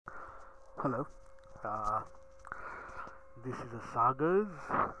Hello, uh, this is a Sagar's,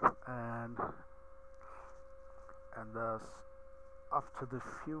 and and after the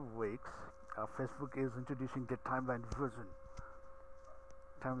few weeks, Facebook is introducing the timeline version,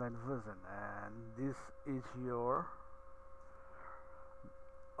 and this is your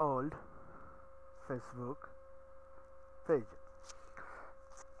old Facebook page.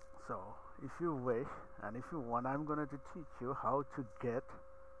 So, if you wish and if you want, I'm going to teach you how to get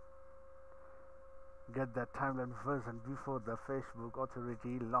that timeline version before the Facebook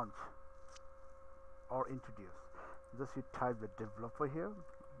authority launch or introduce. Just you type the developer here.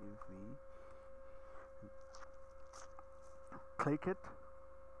 If we click it,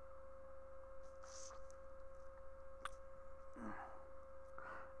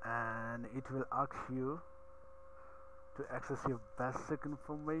 and it will ask you to access your basic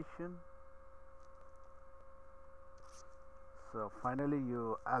information. So finally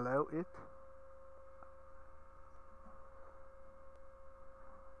you allow it.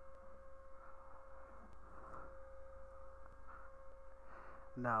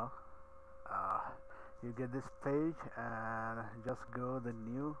 Now you get this page and just go the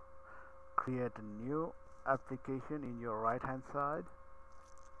new, create a new application in your right hand side,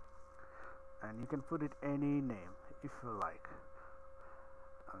 and you can put it any name if you like.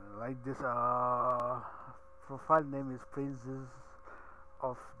 Like this profile name is Princes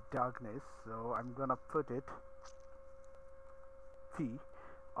of Darkness, so I'm gonna put it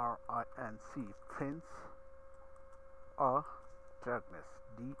P-R-I-N-C, Prince of Darkness,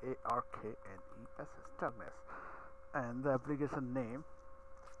 D-A-R-K-N-E-S-S, Darkness. And the application name,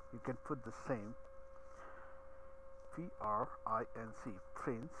 you can put the same, P-R-I-N-C,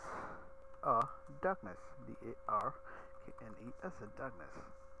 Prince of Darkness, D-A-R-K-N-E-S-S, Darkness.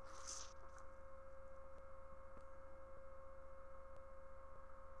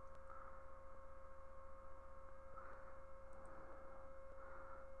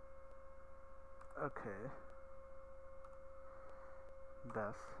 Okay,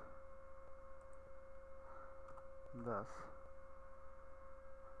 thus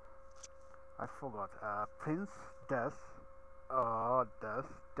I forgot, Prince does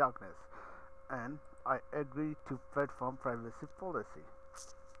Darkness, and I agree to platform privacy policy,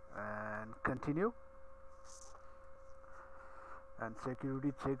 and continue, and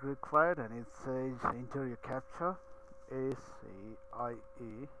security check required, and it says enter your captcha,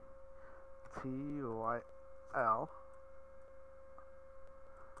 ACIETYL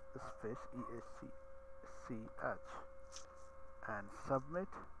space ESCH, and submit,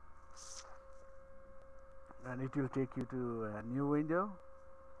 and it will take you to a new window.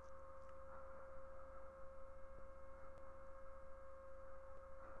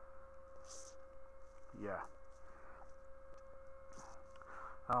 Yeah,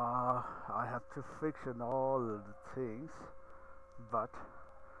 I have to fix in all the things, but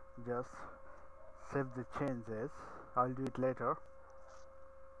just save the changes. I'll do it later.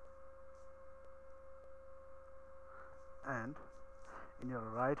 And in your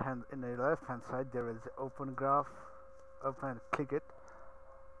left hand side there is open graph. Open, click it,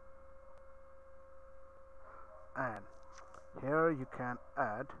 and here you can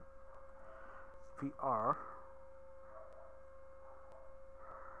add P-R-I-N-C,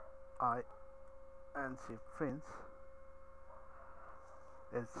 Prince.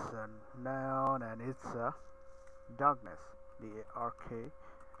 It's a noun and it's a darkness, D-A-R-K,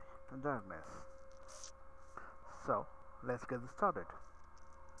 darkness. So let's get started.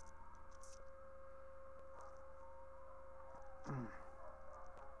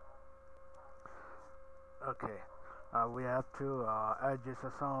 Okay, we have to adjust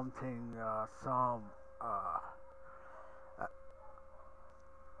something, uh, uh,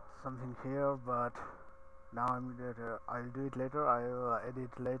 something here, but now I'll do it later. I'll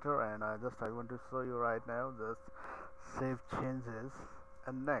edit later, and I want to show you right now. Just save changes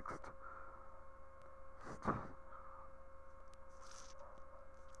and next.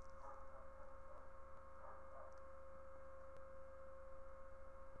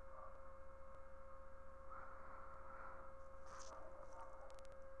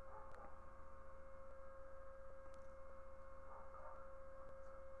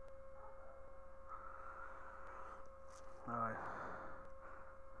 Uh,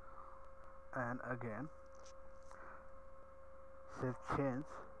 and again save change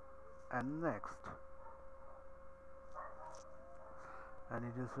and next, and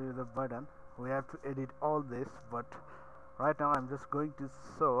it will show you the button. We have to edit all this, but right now I'm just going to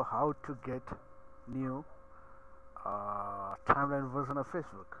show how to get new timeline version of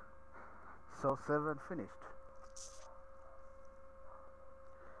Facebook. So save and finished.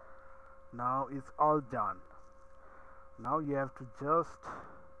 Now it's all done. Now you have to just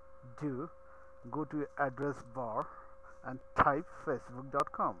do go to your address bar and type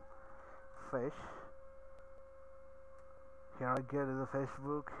facebook.com. Fish. Here I get the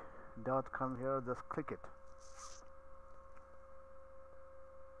facebook.com here, just click it.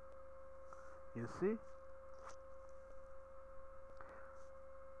 You see?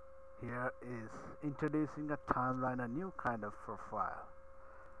 Here is introducing a timeline, a new kind of profile.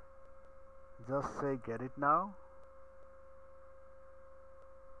 Just say get it now.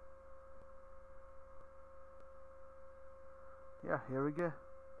 Yeah, here we go.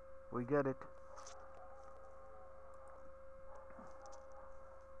 We get it.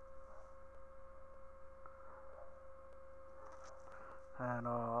 And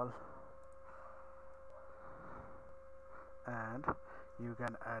all. And you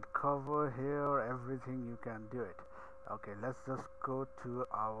can add cover here, everything you can do it. Okay, let's just go to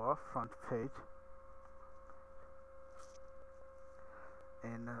our front page.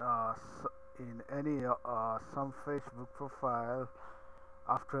 In any some Facebook profile,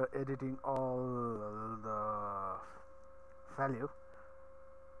 after editing all the value,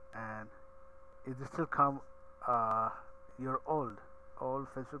 and it still come your old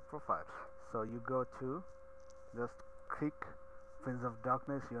Facebook profile. So you go to just click Prince of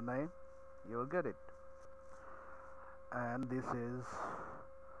Darkness, your name, you will get it. And this is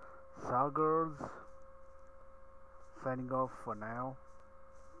Sagar'S signing off for now.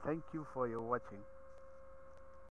 Thank you for your watching.